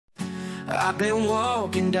I've been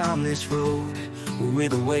walking down this road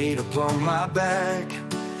with a weight upon my back.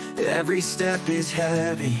 Every step is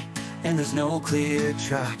heavy and there's no clear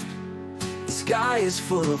track. The sky is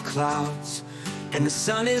full of clouds and the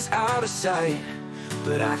sun is out of sight,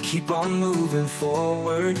 but I keep on moving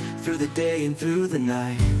forward through the day and through the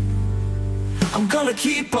night. I'm gonna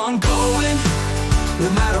keep on going, no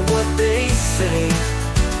matter what they say.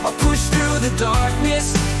 I'll push through the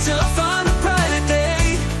darkness till I find a brighter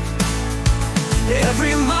day.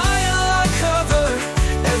 Every mile I cover,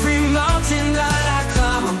 every mountain that I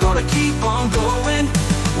climb, I'm gonna keep on going,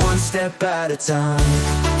 one step at a time.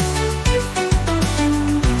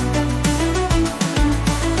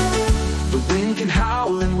 The wind can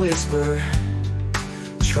howl and whisper,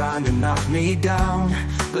 trying to knock me down,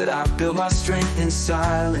 but I build my strength in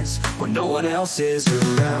silence when no one else is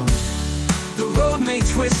around. The road may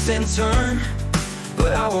twist and turn,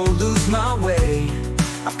 but I won't lose my way.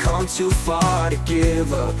 I've come too far to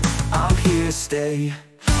give up, I'm here to stay.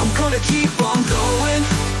 I'm gonna keep on going,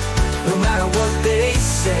 no matter what they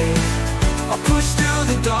say. I'll push through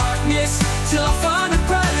the darkness till I find a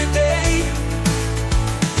brighter day.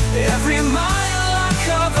 Every mile I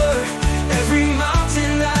cover, every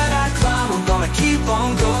mountain that I climb, I'm gonna keep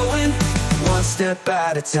on going, one step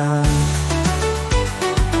at a time.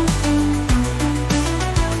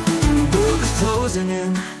 The world is closing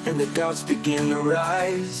in and the doubts begin to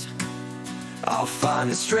rise. I'll find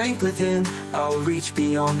the strength within, I'll reach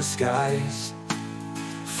beyond the skies.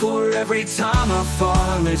 For every time I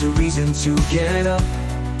fall, there's a reason to get up.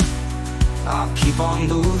 I'll keep on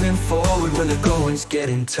moving forward when the going's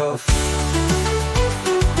getting tough.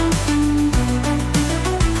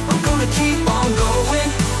 I'm gonna keep on going,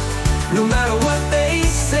 no matter what they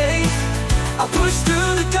say. I'll push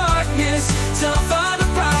through the darkness till I find a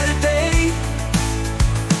brighter day.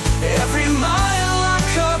 Every mile I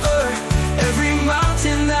cover, every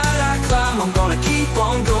mountain that I climb, I'm gonna keep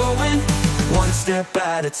on going, one step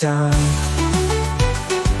at a time.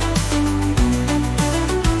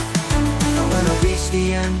 And when I reach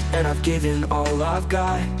the end and I've given all I've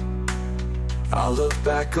got, I'll look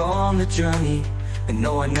back on the journey and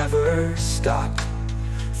know I never stopped.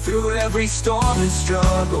 Through every storm and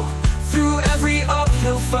struggle, through every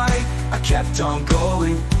uphill fight, I kept on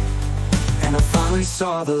going, and I finally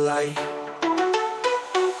saw the light.